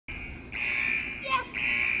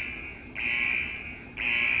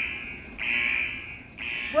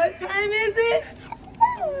time is it?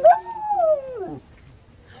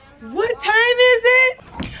 What time is it?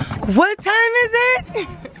 What time is it?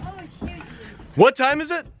 What time is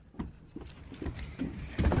it?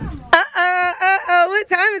 What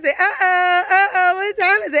time is it? What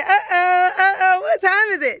time is it? What time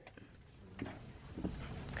is it?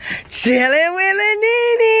 Chillin' with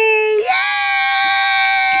Nini!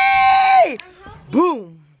 Yay!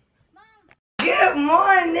 Boom! Good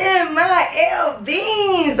morning, my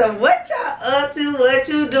LBs. So what y'all up to? What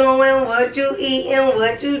you doing? What you eating?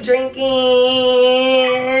 What you drinking?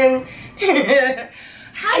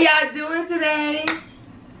 How y'all doing today?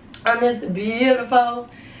 On this beautiful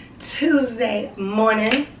Tuesday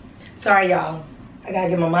morning. Sorry, y'all. I gotta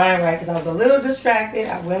get my mind right because I was a little distracted.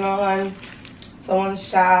 I went on someone's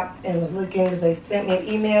shop and was looking because they sent me an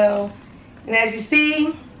email. And as you see,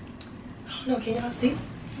 I don't know, can y'all see?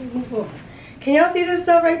 Move over. Can y'all see this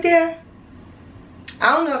stuff right there?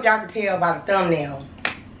 I don't know if y'all can tell by the thumbnail,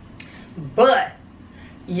 but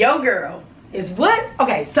your girl is what?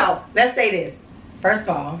 Okay, so let's say this. First of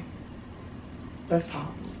all, let's pause.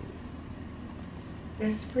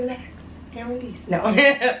 Let's relax and release. No.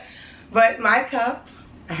 But my cup,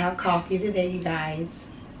 I have coffee today, you guys.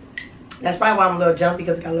 That's probably why I'm a little jumpy,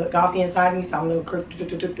 because I got a little coffee inside me, so I'm a little...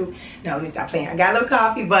 No, let me stop playing. I got a little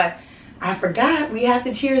coffee, but I forgot we have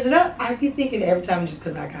to cheers it up. I be thinking every time just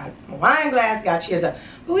because I got a wine glass, got cheers up.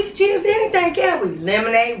 But we can cheers anything, can't we?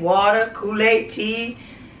 Lemonade, water, Kool-Aid, tea,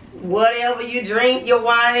 whatever you drink, your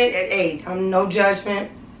wine. Hey, I'm no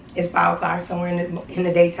judgment. It's 5 o'clock somewhere in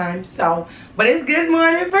the daytime. So, but it's good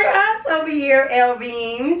morning for us over here,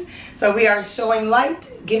 L-Beams. So we are showing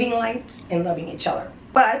light, giving light, and loving each other.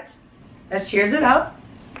 But let's cheers it up.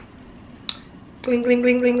 Gling, gling,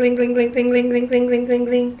 gling, gling, gling, gling, gling, gling, gling, gling, gling, gling, gling,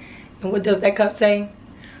 gling. And what does that cup say?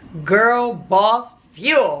 Girl Boss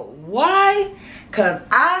Fuel. Why? Because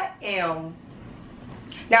I am...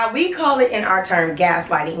 Now, we call it in our term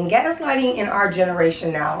gaslighting. And gaslighting in our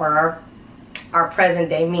generation now, or our present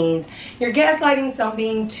day, means you're gaslighting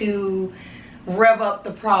something to rev up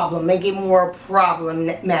the problem, make it more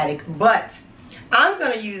problematic. But I'm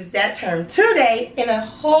going to use that term today in a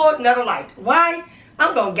whole nother light. Why?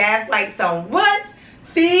 I'm going to gaslight some what?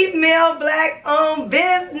 Female black-owned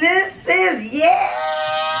businesses. Yay!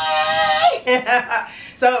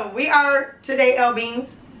 So we are today,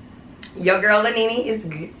 L-Beans. Your girl Nini is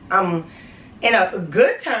in a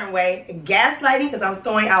good term way gaslighting, because I'm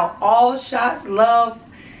throwing out all shots, love,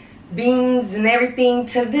 beans, and everything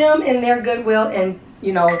to them and their goodwill, and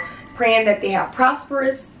you know, praying that they have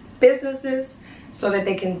prosperous businesses so that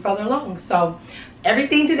they can further along. So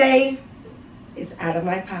everything today is out of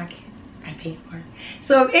my pocket. I pay for it.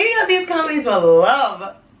 So if any of these companies would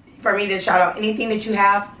love for me to shout out anything that you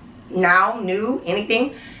have now, new,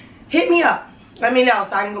 anything, hit me up. Let me know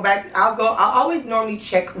so I can go back. I'll always normally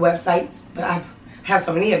check websites, but I have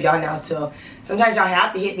so many of y'all now too. Sometimes y'all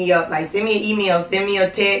have to hit me up. Like, send me an email, send me a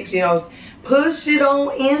text, you know, push it on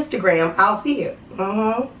Instagram. I'll see it.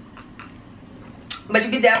 But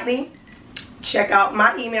you can definitely check out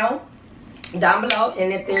my email down below,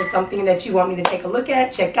 and if there's something that you want me to take a look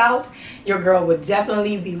at, check out, your girl would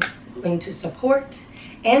definitely be willing to support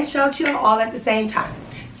and shout you out all at the same time.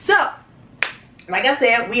 So like I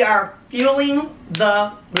said, we are fueling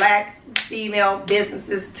the black female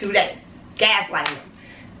businesses today, gaslighting them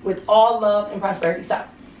with all love and prosperity stuff.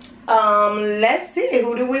 Let's see,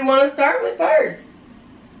 who do we want to start with first?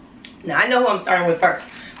 Now I know who I'm starting with first,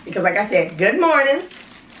 because like I said, good morning.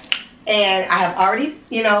 And I have already,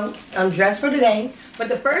 you know, I'm dressed for today. But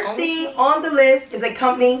the first thing on the list is a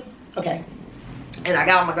company. Okay. And I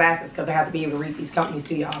got on my glasses because I have to be able to read these companies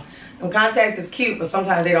to y'all. And contacts is cute, but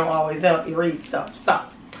sometimes they don't always help you read stuff. So,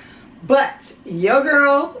 but your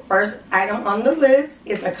girl, first item on the list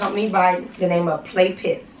is a company by the name of Play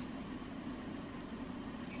Pits.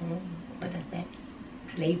 What is that?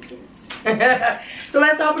 Play Pits. So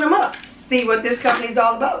let's open them up. See what this company's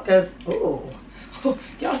all about. Because, ooh.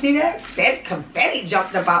 Y'all see that? That confetti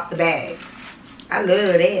jumped up out the bag. I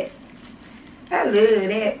love that. I love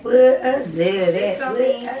that. What? I love that.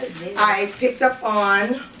 What? I picked up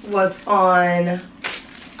on, was on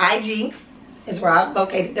IG. Is where I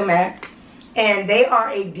located them at. And they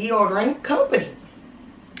are a deodorant company.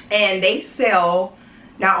 And they sell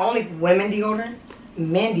not only women deodorant,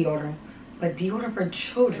 men deodorant, but deodorant for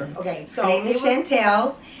children. Okay, so her name is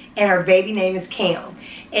Chantel, and her baby name is Cam.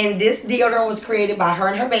 And this deodorant was created by her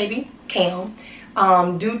and her baby, Cam,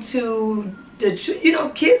 due to the, you know,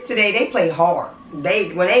 kids today, they play hard. When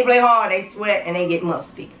they play hard, they sweat and they get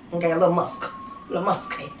musty. Okay, a little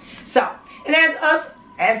musky. So, and as us,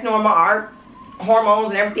 as normal, our hormones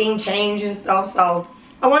and everything change and stuff. So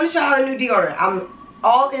I want to try out a new deodorant. I'm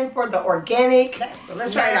all in for the organic. So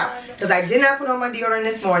let's try it out. Because I did not put on my deodorant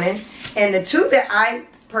this morning. And the two that I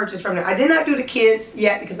purchased from them, I did not do the kids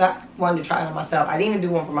yet because I wanted to try it on myself. I didn't even do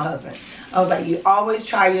one for my husband. I was like, you always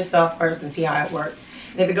try yourself first and see how it works.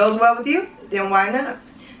 And if it goes well with you, then why not?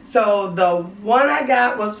 So the one I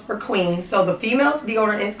got was for Queen. So the female's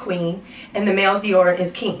deodorant is Queen and the male's deodorant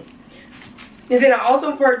is King. And then I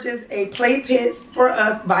also purchased a Play Pits for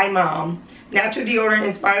Us by Mom. Natural deodorant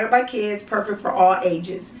inspired by kids, perfect for all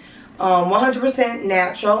ages. 100%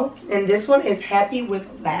 natural. And this one is Happy with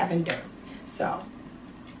Lavender. So,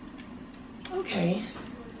 okay.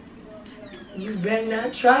 You better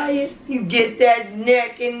not try it. You get that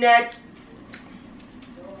neck and that.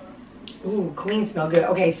 Ooh, Queen smell good.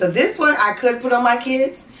 Okay, so this one I could put on my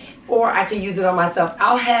kids or I could use it on myself.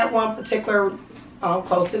 I had one particular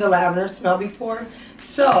close to the lavender smell before.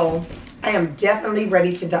 So, I am definitely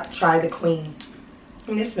ready to try the Queen.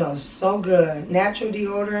 And this smells so good. Natural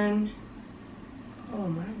deodorant. Oh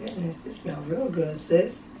my goodness, this smells real good,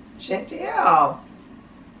 sis. Chantel.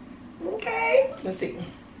 Okay, let's see.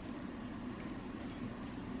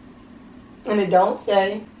 And it don't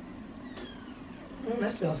say.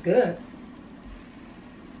 That smells good.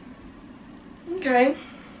 Okay.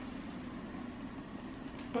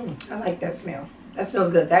 I like that smell. That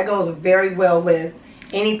smells good. That goes very well with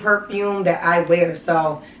any perfume that I wear.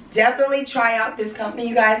 So definitely try out this company,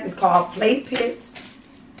 you guys. It's called Play Pits.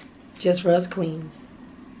 Just for us queens.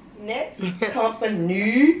 Next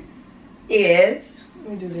company is,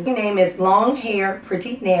 let me do this. Her name is Long Hair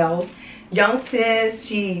Pretty Nails. Young sis,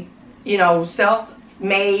 she, you know,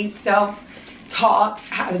 self-made, self-taught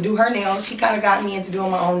how to do her nails. She kind of got me into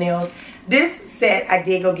doing my own nails. This set I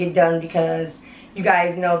did go get done because you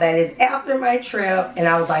guys know that is after my trip, and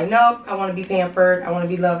I was like, nope, I want to be pampered, I want to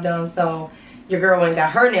be loved on. So your girl went and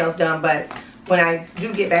got her nails done. But when I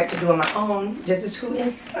do get back to doing my own, this is who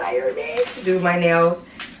inspired me to do my nails.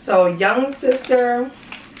 So young sister,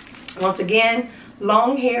 once again,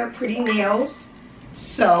 Long Hair Pretty Nails.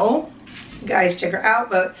 So you guys check her out.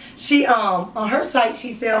 But she on her site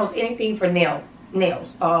she sells anything for nails.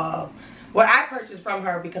 What I purchased from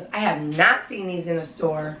her, because I have not seen these in the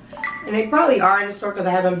store, and they probably are in the store because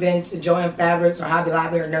I haven't been to Joann Fabrics or Hobby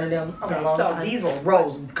Lobby or none of them. Okay, so these were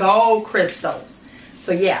rose gold crystals.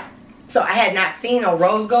 So yeah, so I had not seen no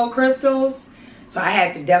rose gold crystals, so I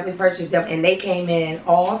had to definitely purchase them, and they came in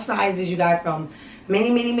all sizes, you guys, from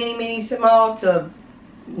mini small to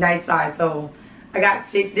nice size. So I got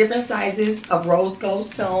 6 different sizes of rose gold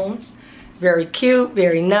stones. Very cute,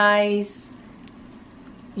 very nice.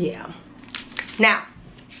 Yeah. Now,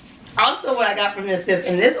 also what I got from this sis,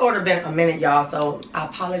 and this order been a minute, y'all, so I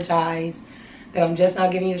apologize that I'm just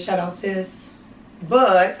not giving you a shout out, sis.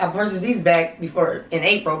 But I purchased these back before in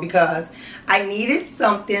April because I needed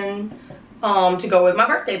something to go with my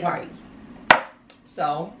birthday party.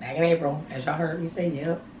 So, back in April, as y'all heard me say,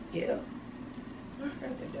 yep.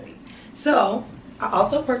 So, I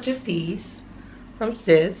also purchased these from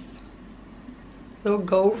sis. Little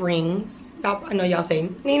gold rings. I know y'all say,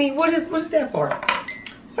 Nini, what is that for?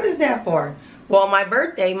 What is that for? Well, my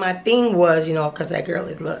birthday, my thing was, you know, because that girl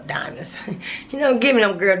is little diamonds. You know, give me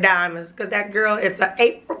them girl diamonds, because that girl is an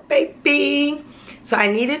April baby. So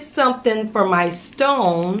I needed something for my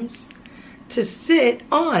stones to sit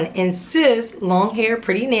on. And sis, Long Hair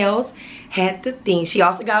Pretty Nails, had the thing. She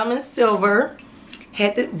also got them in silver.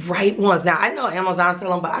 Had the right ones. Now, I know Amazon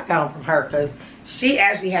sell them, but I got them from her because she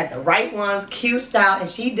actually had the right ones, cute style, and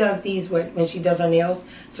she does these when she does her nails.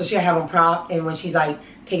 So she'll have them propped, and when she's like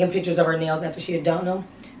taking pictures of her nails after she had done them,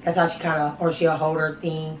 that's how she kind of, or she'll hold her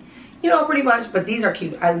thing, you know, pretty much. But these are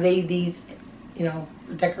cute. I laid these, you know,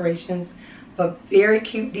 for decorations, but very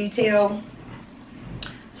cute detail.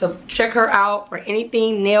 So check her out for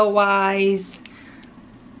anything nail wise,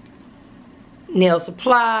 nail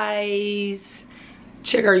supplies.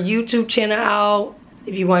 Check her YouTube channel out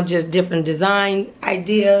if you want just different design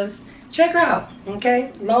ideas. Check her out,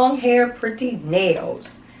 okay? Long Hair Pretty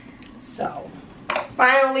Nails. So,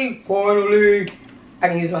 finally, I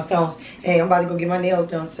can use my stones. Hey, I'm about to go get my nails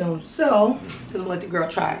done soon. So, I'm gonna let the girl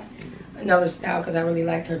try another style because I really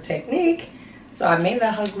liked her technique. So, I may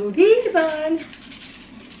let her glue these on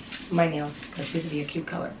my nails because these would be a cute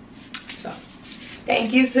color. So,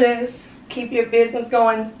 thank you, sis. Keep your business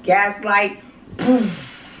going. Gaslight.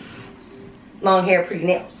 Long Hair Pretty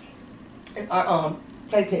Nails and our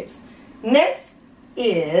Play Pits. Next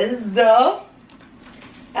is I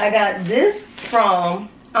got this from,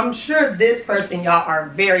 I'm sure this person y'all are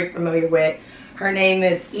very familiar with. Her name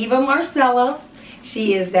is Eva Marcella.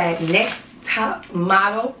 She is that next top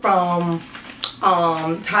model from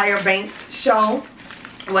Tyra Banks' show.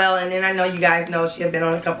 Well, and then I know you guys know she has been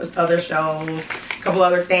on a couple of other shows, a couple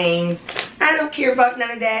other things. I don't care about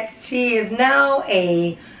none of that. She is now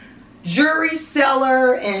a jewelry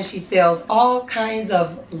seller, and she sells all kinds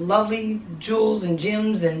of lovely jewels and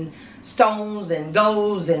gems and stones and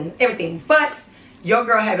golds and everything. But your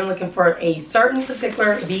girl had been looking for a certain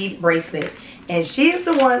particular bead bracelet, and she is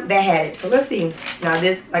the one that had it. So let's see. Now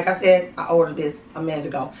this, like I said, I ordered this a minute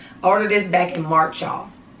ago. I ordered this back in March, y'all.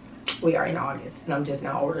 We are in August, and I'm just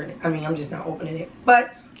now ordering it. I mean, I'm just now opening it.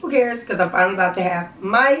 But who cares? Because I'm finally about to have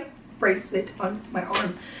my bracelet on my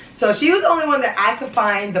arm. So she was the only one that I could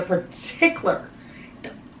find the particular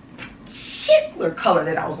color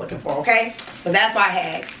that I was looking for, okay? So that's why I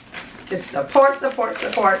had to support.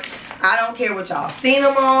 I don't care what y'all seen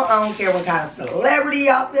them on. I don't care what kind of celebrity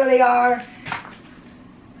y'all feel they are.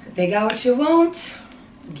 If they got what you want,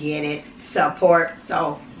 get it. Support.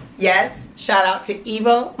 So yes, shout out to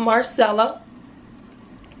Eva Marcella.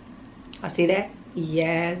 I see that?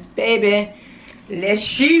 Yes, baby. Let's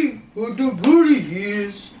see what the booty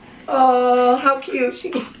is. Oh, how cute.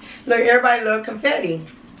 She, look, everybody loves confetti.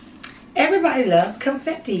 Everybody loves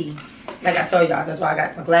confetti. Like I told y'all, that's why I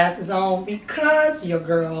got my glasses on, because your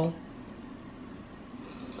girl.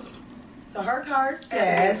 So her card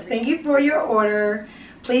says, thank you for your order.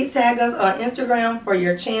 Please tag us on Instagram for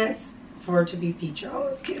your chance for it to be featured. Oh,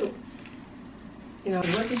 it's cute. You know,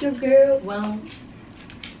 what did your girl want?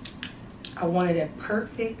 I wanted a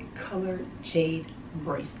perfect colored jade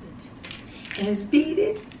bracelet. And it's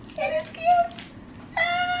beaded. And it's cute.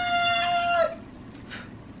 Ah!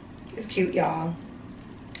 It's cute, y'all.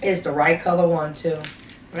 It's the right color one, too.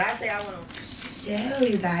 When I say I want to show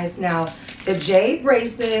you guys now, the jade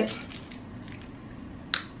bracelet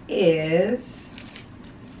is,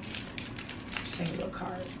 single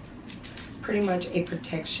card, pretty much a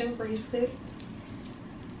protection bracelet.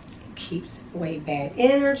 Keeps away bad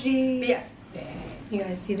energy. Yes. You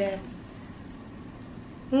guys see that?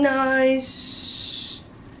 Nice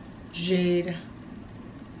jade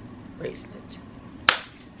bracelet.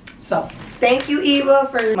 So thank you, Eva,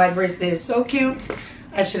 for my bracelet. It's so cute.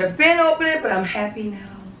 I should have been opening it, but I'm happy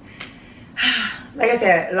now. Like I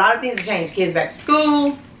said, a lot of things have changed. Kids back to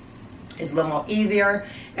school. It's a little more easier.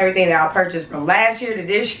 Everything that I purchased from last year to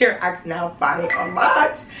this year, I can now find it on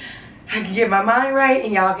box. I can get my mind right,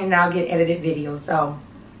 and y'all can now get edited videos. So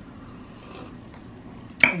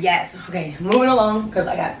yes. Okay, moving along, because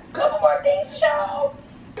I got a couple more things to show.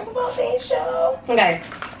 Okay.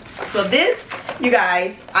 So this, you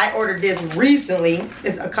guys, I ordered this recently.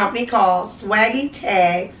 It's a company called Swaggy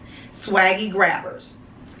Tags, Swaggy Grabbers.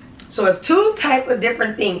 So it's two type of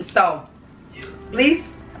different things. So please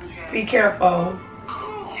be careful.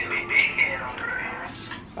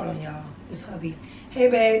 Hold on, y'all. It's hubby. Hey,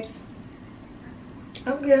 babes.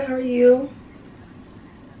 I'm good. How are you?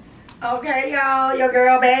 Okay, y'all. Your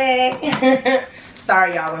girl back.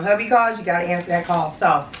 Sorry, y'all. When hubby calls, you gotta answer that call.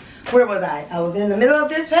 So where was I? I was in the middle of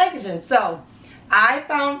this packaging. So I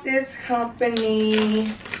found this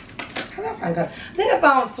company. How did I find it? I think I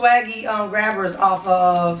found Swaggy Grabbers off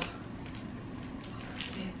of,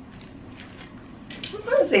 I'm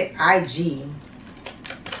gonna say IG.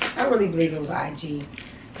 I really believe it was IG.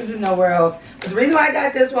 This is nowhere else. But the reason why I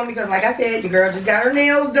got this one, because like I said, your girl just got her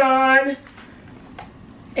nails done.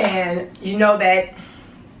 And you know that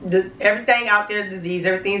everything out there is disease.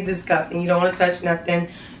 Everything's disgusting. You don't want to touch nothing.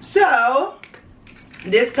 So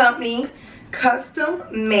this company custom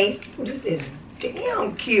makes, oh, this is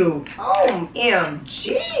damn cute.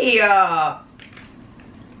 OMG.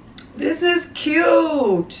 This is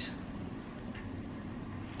cute.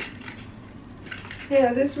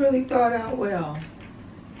 Yeah, this really thought out well.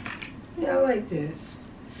 Yeah, I like this.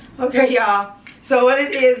 Okay, y'all. So what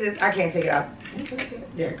it is I can't take it out.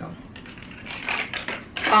 There you go.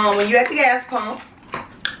 When you at the gas pump,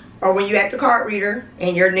 or when you at the card reader,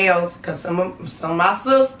 and your nails, because some of my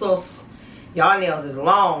sisters, y'all nails is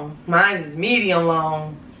long. Mine is medium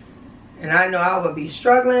long. And I know I would be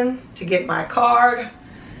struggling to get my card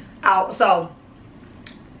out. So,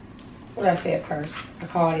 what did I say at first? I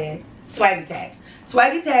called it Swaggy Tags.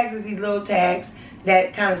 Swaggy Tags is these little tags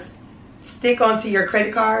that kind of stick onto your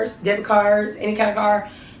credit cards, debit cards, any kind of card.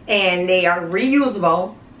 And they are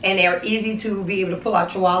reusable. And they're easy to be able to pull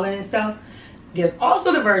out your wallet and stuff. There's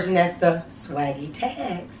also the version that's the Swaggy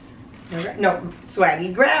Tags. No,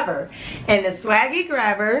 Swaggy Grabber. And the Swaggy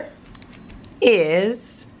Grabber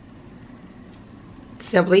is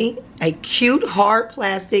simply a cute, hard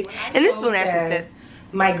plastic. And this one actually says,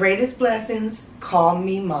 "My greatest blessings, call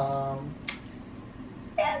me mom."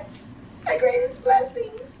 Yes, my greatest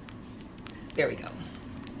blessings. There we go.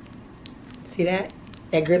 See that?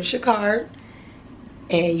 That grips your card.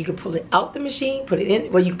 and you can pull it out the machine, put it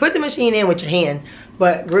in. Well, you can put the machine in with your hand,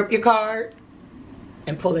 but grip your card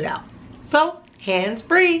and pull it out. So, hands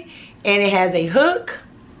free, and it has a hook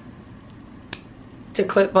to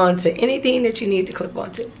clip onto anything that you need to clip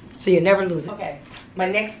onto, so you'll never lose it. Okay, my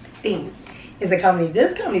next things is a company.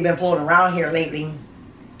 This company been floating around here lately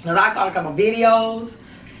because I caught a couple videos,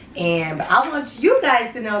 but I want you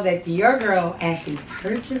guys to know that your girl actually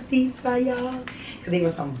purchased these by y'all because they were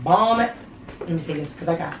some bomb. Let me say this because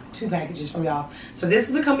I got 2 packages from y'all. So this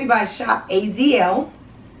is a company by ShopAZL,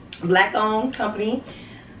 black-owned company.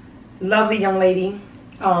 Lovely young lady.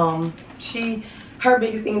 Her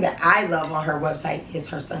biggest thing that I love on her website is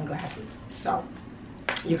her sunglasses. So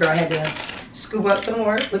your girl had to scoop up some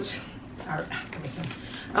more, which I'm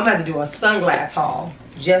gonna have to do a sunglass haul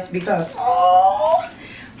just because. Oh,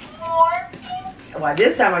 more pink. Well,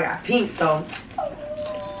 this time I got pink, so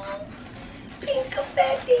pink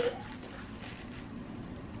confetti.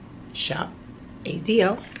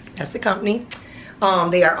 ShopAZL, that's the company.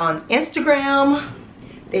 They are on Instagram.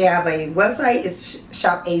 They have a website. It's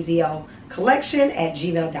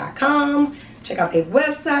ShopAZLcollection@gmail.com. Check out their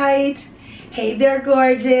website. Hey, they're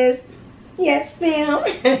gorgeous. Yes, ma'am.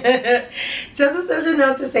 Just a special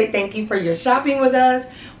note to say thank you for your shopping with us.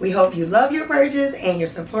 We hope you love your purchase and your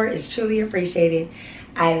support is truly appreciated.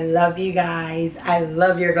 I love you guys. I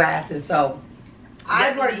love your glasses. So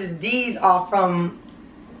I purchased these off from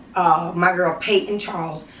my girl Peyton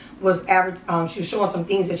Charles. She was showing some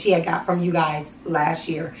things that she had got from you guys last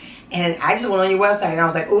year, and I just went on your website and I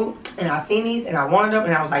was like, ooh, and I seen these and I wanted them,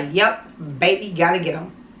 and I was like, yep, baby, gotta get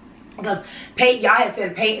them, because y'all had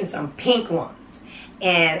sent Peyton some pink ones,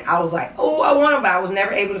 and I was like, oh, I want them, but I was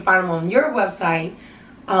never able to find them on your website.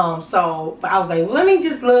 So but I was like, well, let me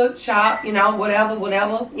just look, shop, you know, whatever,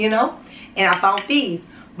 you know, and I found these.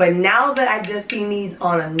 But now that I just seen these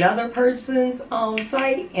on another person's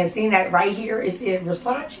site and seen that right here, it said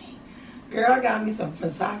Versace. Girl, I got me some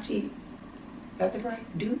Versace. That's it,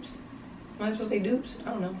 right? Dupes? Am I supposed to say dupes?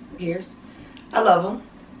 I don't know. Who cares? I love them.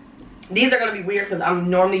 These are going to be weird because I'm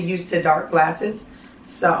normally used to dark glasses.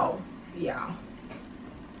 So, yeah.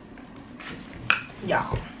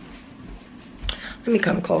 Y'all. Let me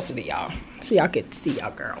come closer to y'all so y'all can see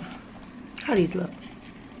y'all girl. How these look?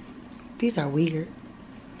 These are weird,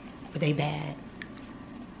 but they bad.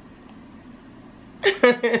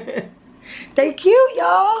 They cute,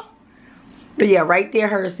 y'all. But yeah, right there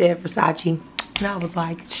hers said Versace. And I was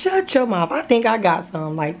like, shut your mouth. I think I got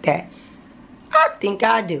something like that. I think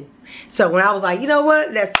I do. So when I was like, you know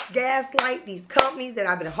what? Let's gaslight these companies that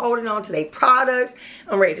I've been holding on to their products.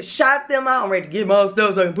 I'm ready to shop them out. I'm ready to get my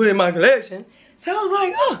stuff so I can put it in my collection. So I was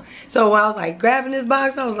like, oh. So when I was like grabbing this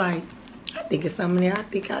box, I was like, I think it's something there. I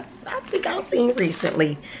think I've seen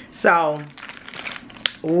recently. So,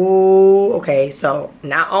 ooh, okay. So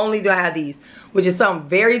not only do I have these, which is something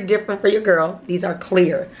very different for your girl. These are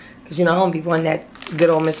clear, because you know I don't be wanting that good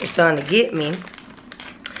old Mr. Sun to get me.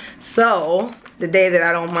 So the day that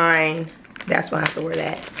I don't mind, that's when I have to wear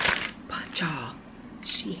that. But y'all,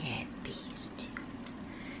 she had these too,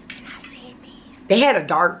 and I seen these. They had a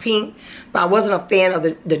dark pink, but I wasn't a fan of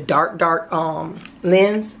the dark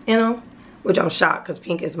lens, you know. Which I'm shocked because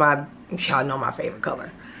pink is y'all know my favorite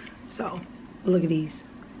color. So, look at these.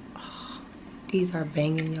 Oh, these are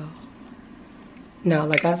banging, y'all. Now,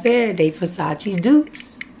 like I said, they Versace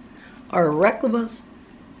dupes or replicas,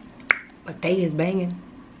 but they is banging.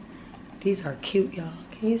 These are cute, y'all.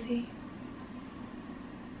 Can you see?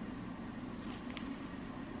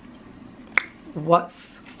 What?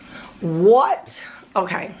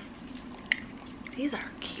 Okay. These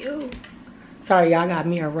are cute. Sorry, y'all got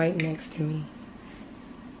mirror right next to me.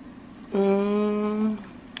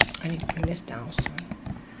 I need to bring this down some.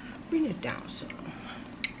 Bring it down some.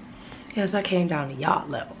 Yes, I came down to y'all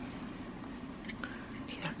level.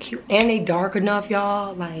 These are cute. And they dark enough,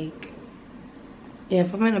 y'all. Like, yeah,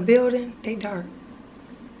 if I'm in a building, they dark.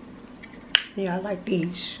 Yeah, I like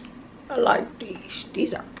these. I like these.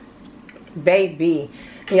 These are baby.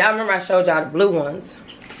 Yeah, I remember I showed y'all the blue ones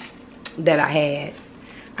that I had.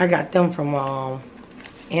 I got them from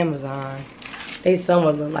Amazon. They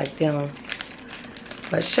somewhat look like them.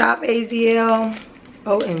 But ShopAZL,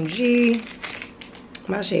 OMG.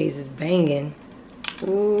 My shades is banging.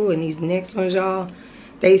 Ooh, and these next ones, y'all.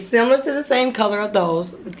 They similar to the same color of those,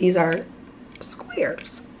 but these are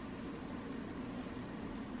squares.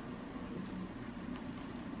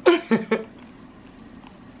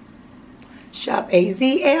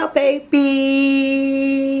 ShopAZL, baby.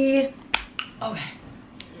 Okay.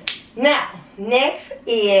 Now, next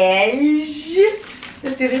is,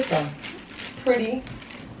 let's do this one. Pretty.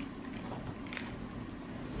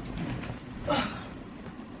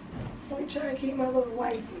 trying to keep my little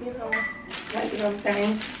wife, you know, happy on the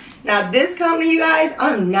thing. Now this company, you guys,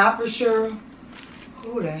 I'm not for sure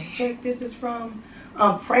who the heck this is from.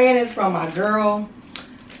 I'm praying it's from my girl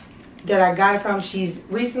that I got it from. She's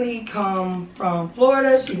recently come from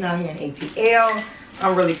Florida. She's now here in ATL.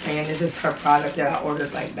 I'm really praying this is her product that I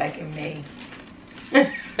ordered like back in May.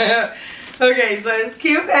 Okay, so it's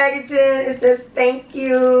cute packaging. It says thank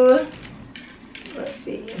you. Let's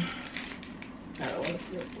see. I don't want to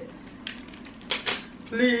slip this.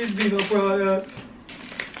 Please be the product.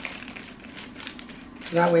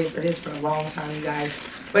 Cause I waited for this for a long time, you guys.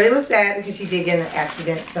 But it was sad because she did get in an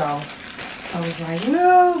accident, so I was like,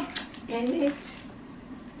 no. And it is,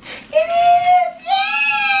 yay!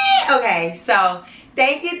 Okay, so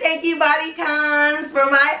thank you, Bodyiconz, for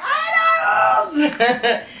my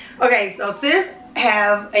items. Okay, so sis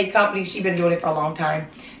have a company. She's been doing it for a long time.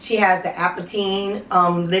 She has the Apatine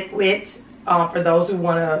liquid for those who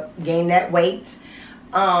want to gain that weight. She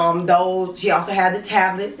also has the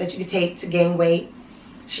tablets that you can take to gain weight.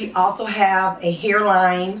 She also have a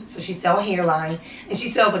hairline, so she sells a hairline, and she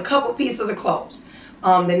sells a couple pieces of clothes.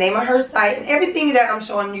 The name of her site and everything that I'm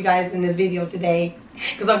showing you guys in this video today,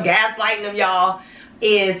 because I'm gaslighting them, y'all,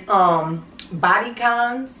 is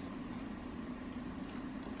Bodyiconz.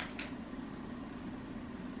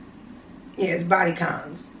 Yeah, it's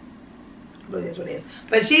Bodyiconz. What it is, what it is.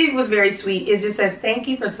 But she was very sweet. It just says, thank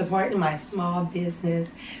you for supporting my small business.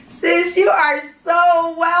 Sis, you are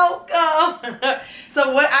so welcome.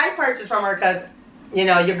 So what I purchased from her, because, you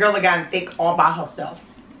know, your girl had gotten thick all by herself.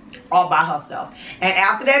 All by herself. And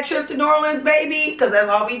after that trip to New Orleans, baby, because that's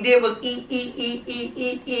all we did was eat,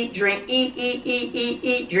 drink,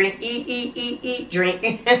 eat, drink, eat,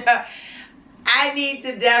 drink. I need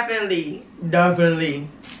to definitely not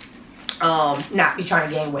be trying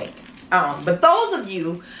to gain weight. But those of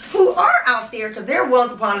you who are out there, because there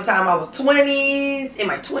once upon a time I was in my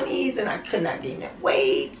 20s, and I could not gain that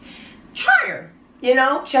weight. Try her, you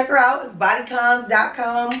know, check her out. It's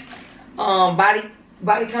bodyiconz.com.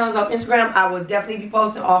 Bodyiconz on Instagram. I will definitely be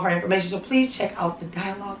posting all her information, so please check out the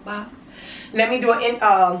dialogue box. Let me do an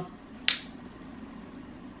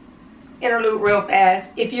interlude real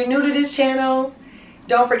fast. If you're new to this channel,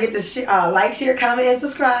 don't forget to like, share, comment, and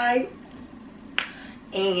subscribe.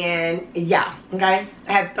 And yeah, okay,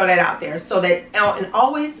 I have to throw that out there, so that, and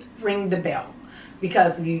always ring the bell,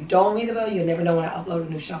 because if you don't ring the bell, you'll never know when I upload a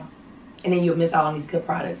new show, and then you'll miss out on these good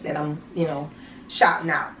products that I'm, you know, shouting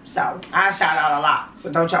out. So I shout out a lot,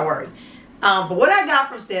 so don't y'all worry. But what I got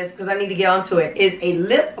from sis, because I need to get onto it, is a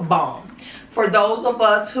lip balm for those of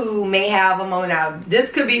us who may have a moment out.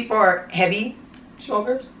 This could be for heavy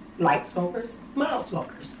smokers, light smokers, mild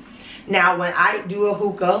smokers. Now, when I do a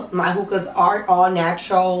hookah, my hookahs are all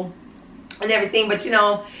natural and everything, but you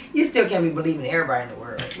know, you still can't be believing everybody in the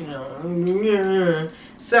world, you know.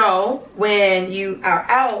 So when you are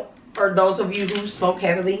out, for those of you who smoke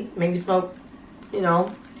heavily, maybe smoke, you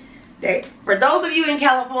know, for those of you in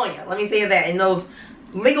California, let me say that, in those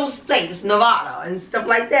legal states, Nevada and stuff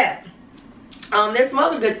like that, there's some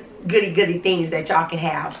other goody things that y'all can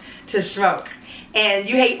have to smoke. And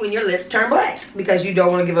you hate when your lips turn black because you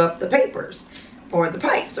don't want to give up the papers or the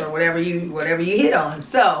pipes or whatever you hit on.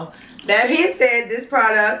 So that being said, this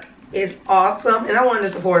product is awesome, and I wanted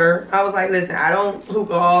to support her. I was like, listen, I don't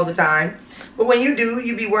hookah all the time, but when you do,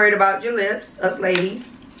 you be worried about your lips, us ladies.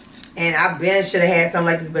 And I should have had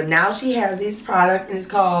something like this, but now she has this product, and it's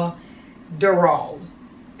called Durall.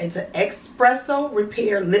 It's an espresso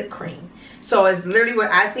repair lip cream. So it's literally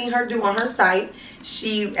what I seen her do on her site.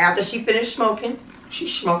 After she finished smoking, she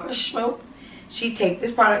take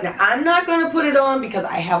this product. Now I'm not gonna put it on because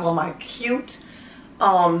I have on my cute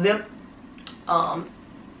lip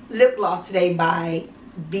gloss today by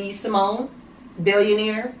B. Simone,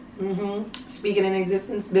 billionaire, speaking in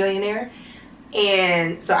existence, billionaire,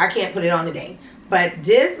 and so I can't put it on today. But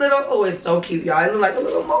this little, oh, it's so cute, y'all. It looks like a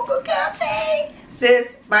little mocha cafe.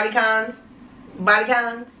 Sis, Bodyiconz,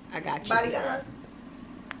 I got you, Bodyiconz.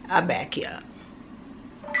 I back you up.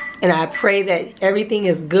 And I pray that everything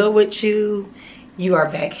is good with you. You are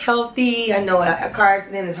back healthy. I know a car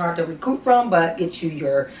accident is hard to recoup from, but get you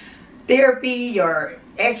your therapy, your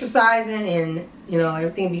exercising, and you know,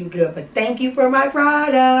 everything will be good. But thank you for my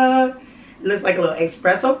product. It looks like a little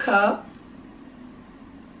espresso cup.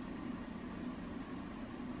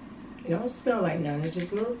 It don't smell like nothing. It's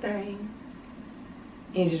just a little thing.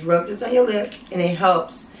 And you just rub this on your lips, and it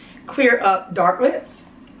helps clear up dark lips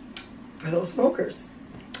for those smokers.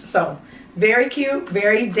 So very cute,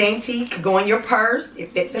 very dainty. Could go in your purse.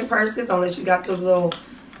 It fits in purses, unless you got those little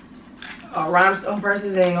rhinestone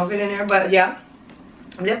purses. It ain't gonna fit in there, but yeah,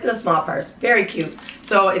 lift in a small purse. Very cute.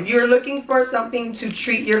 So if you're looking for something to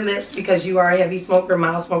treat your lips because you are a heavy smoker,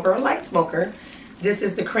 mild smoker, or light smoker, this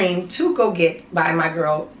is the cream to go get by my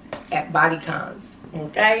girl at Bodyiconz.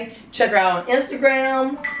 Okay? Check her out on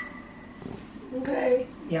Instagram. Okay?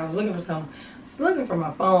 Yeah, I was looking for some. I was looking for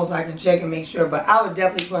my phone so I can check and make sure, but I would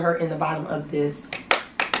definitely put her in the bottom of this.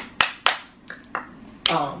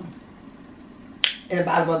 In the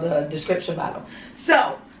bottom of the description bottle.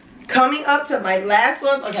 So, coming up to my last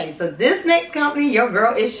ones. Okay, so this next company your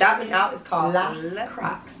girl is shopping out is called La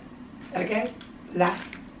Crocs. Okay? La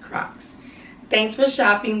Crocs. Thanks for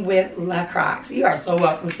shopping with La Crocs. You are so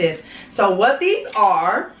welcome, sis. So what these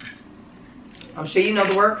are, I'm sure you know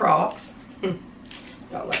the word Crocs.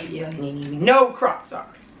 Y'all like, yeah, Nini, we know what Crocs are.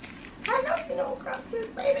 I know you know what Crocs is,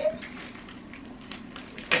 baby.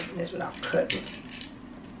 Open this without cutting.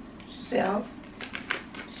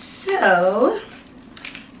 So,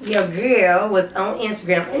 your girl was on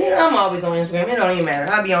Instagram. And you know, I'm always on Instagram. It don't even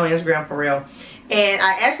matter. I'll be on Instagram for real. And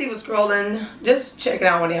I actually was scrolling, just checking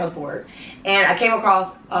out one day I was bored. And I came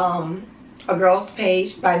across a girl's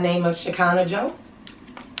page by the name of Shekinah Joe.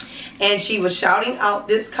 And she was shouting out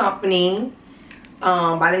this company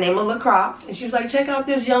by the name of La Crocs. And she was like, check out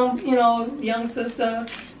this young, you know, young sister,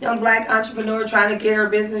 young black entrepreneur trying to get her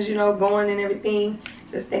business, you know, going and everything.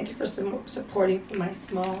 Says, thank you for supporting my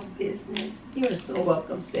small business. You're so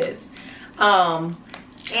welcome, sis. And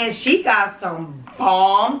she got some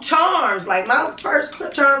bomb charms. Like my first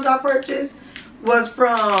charms I purchased was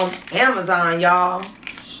from Amazon, y'all.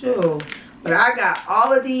 Shoot. But I got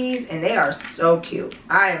all of these and they are so cute.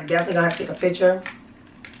 I am definitely gonna have to take a picture.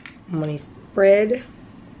 I'm gonna spread.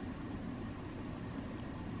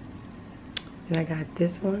 And I got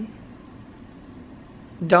this one.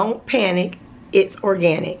 Don't panic. It's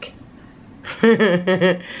organic.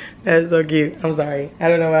 That's so cute. I'm sorry. I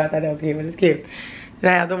don't know why I thought that was cute, but it's cute. And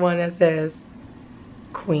I have the one that says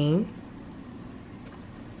Queen.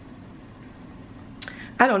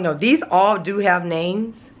 I don't know. These all do have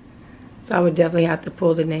names. So I would definitely have to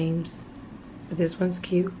pull the names. But this one's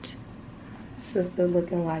cute. Sister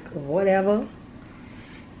looking like whatever.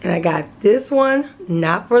 And I got this one,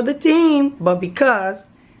 not for the team, but because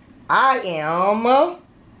I am... what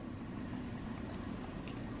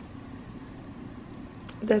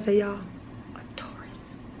does that say, y'all? A Taurus.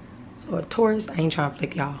 So a Taurus, I ain't trying to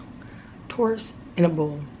flick y'all. Taurus and a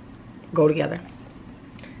bull go together.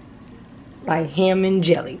 Like ham and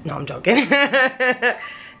jelly. No, I'm joking. And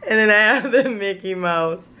then I have the Mickey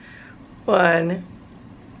Mouse one.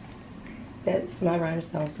 That's my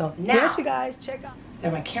rhinestone. So now, yes, you guys, check out.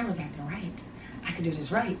 Now my camera's acting right. I can do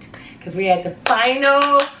this right. Because we had the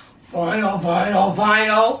final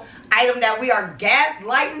item that we are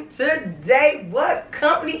gaslighting today. What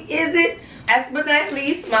company is it? Last but not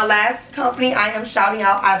least, my last company I am shouting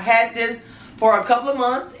out. I've had this for a couple of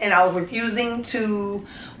months and I was refusing to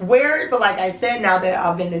wear it, but like I said, now that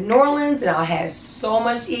I've been to New Orleans and I had so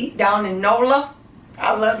much to eat down in NOLA,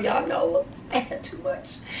 I love y'all NOLA, I had too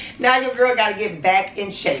much. Now your girl got to get back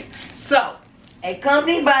in shape. So a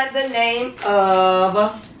company by the name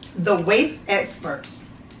of The Waist Experts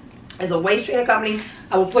is a waist trainer company.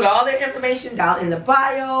 I will put all their information down in the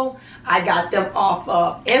bio. I got them off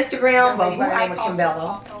of Instagram, but who I call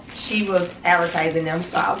Kimbella, she was advertising them,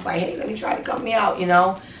 so I was like, hey, let me try to company out, you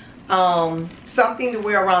know. Something to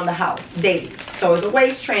wear around the house daily. So it's a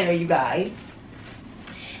waist trainer, you guys.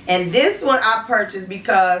 And this one I purchased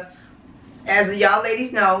because, as y'all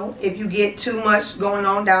ladies know, if you get too much going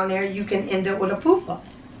on down there, you can end up with a fufa.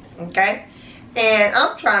 Okay? And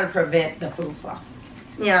I'm trying to prevent the fufa.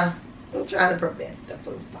 Yeah, I'm trying to prevent the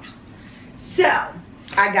fufa. So,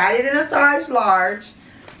 I got it in a size large.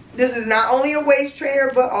 This is not only a waist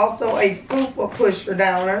trainer, but also a fupa pusher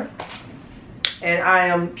downer. And I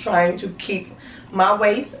am trying to keep my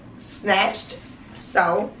waist snatched.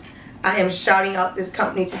 So, I am shouting out this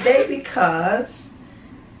company today because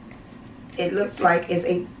it looks like it's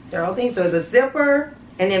a thorough thing. So, it's a zipper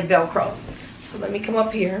and then Velcro. So, let me come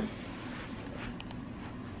up here.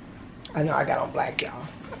 I know I got on black, y'all.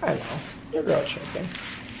 I know. Your girl tripping.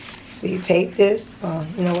 So you tape this.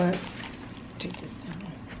 You know what? Take this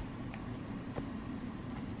down.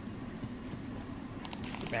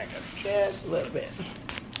 Back up just a little bit.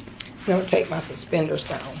 I'm going to take my suspenders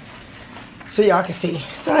down so y'all can see.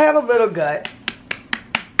 So I have a little gut.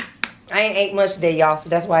 I ain't ate much today, y'all, so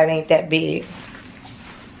that's why it ain't that big.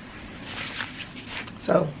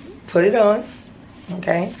 So put it on.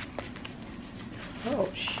 Okay. Oh,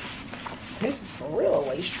 shit. This is for real a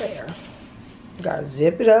waist trainer. You gotta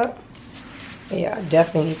zip it up. Yeah, I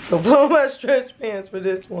definitely need to go put on my stretch pants for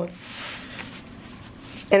this one.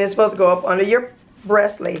 And it's supposed to go up under your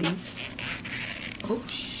breast, ladies. Oh,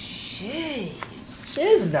 she's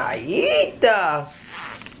naita.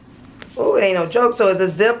 Oh, it ain't no joke. So it's a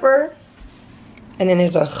zipper. And then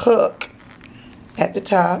there's a hook at the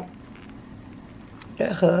top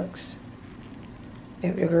that hooks.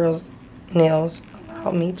 If your girl's nails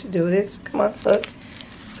allow me to do this. Come on, hook.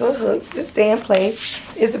 So it hooks to stay in place.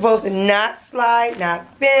 It's supposed to not slide,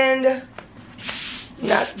 not bend,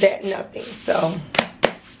 not that, nothing. So,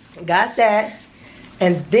 got that.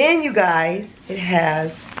 And then, you guys, it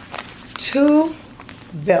has 2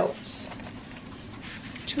 belts.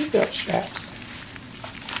 2 belt straps.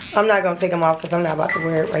 I'm not going to take them off because I'm not about to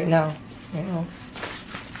wear it right now. You know,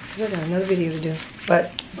 because I got another video to do.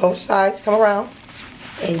 But both sides come around.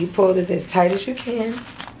 And you pull it as tight as you can.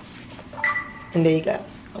 And there you go.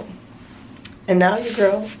 And now your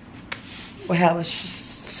girl will have a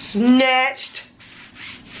snatched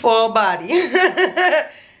full body.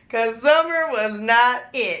 Because summer was not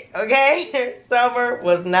it, okay? Summer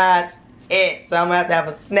was not it. So I'm going to have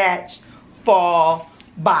a snatched full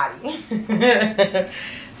body.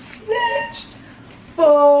 Snatched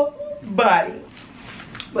full body.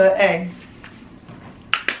 But hey,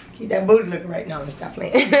 keep that booty looking right now. Let's stop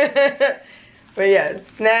playing. But yeah,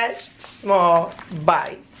 snatched small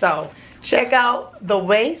body. So check out the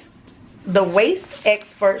waist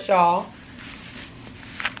expert, y'all.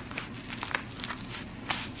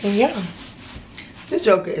 And yeah, the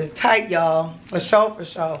joker is tight, y'all. For sure, for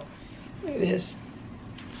sure. Look at this.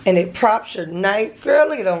 And it props your knife. Girl,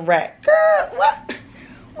 look at them rack. Girl, what?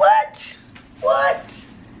 What? What?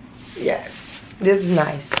 Yes, this is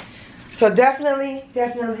nice. So definitely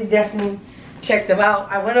check them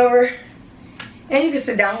out. I went over, and you can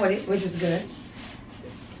sit down with it, which is good.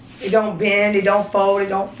 It don't bend, it don't fold, it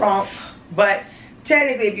don't front. But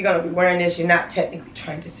technically, if you're going to be wearing this, you're not technically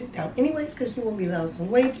trying to sit down anyways, because you won't be losing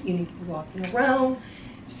weight. You need to be walking around.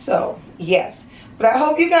 So, yes. But I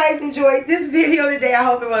hope you guys enjoyed this video today. I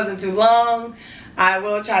hope it wasn't too long. I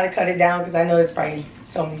will try to cut it down because I know there's probably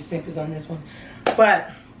so many snippets on this one.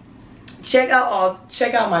 But check out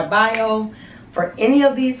my bio for any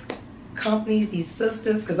of these companies, these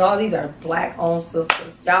sisters, because all these are black owned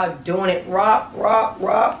sisters. Y'all doing it. Rock. Work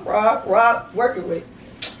it with it.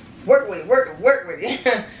 Work with it. Work with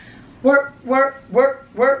it. work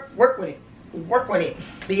with it. Work with it.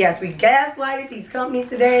 But yes, we gaslighted these companies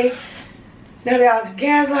today. Now that I was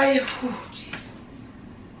gaslighted, whew, Jesus.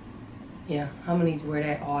 Yeah, I'm gonna need to wear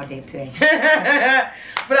that all day today.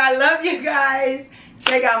 But I love you guys.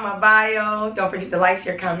 Check out my bio. Don't forget to like,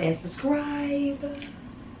 share, comment, and subscribe.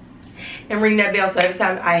 And ring that bell so every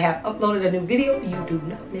time I have uploaded a new video, you do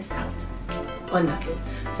not miss out on nothing.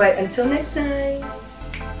 But until next time,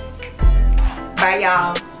 bye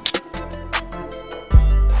y'all.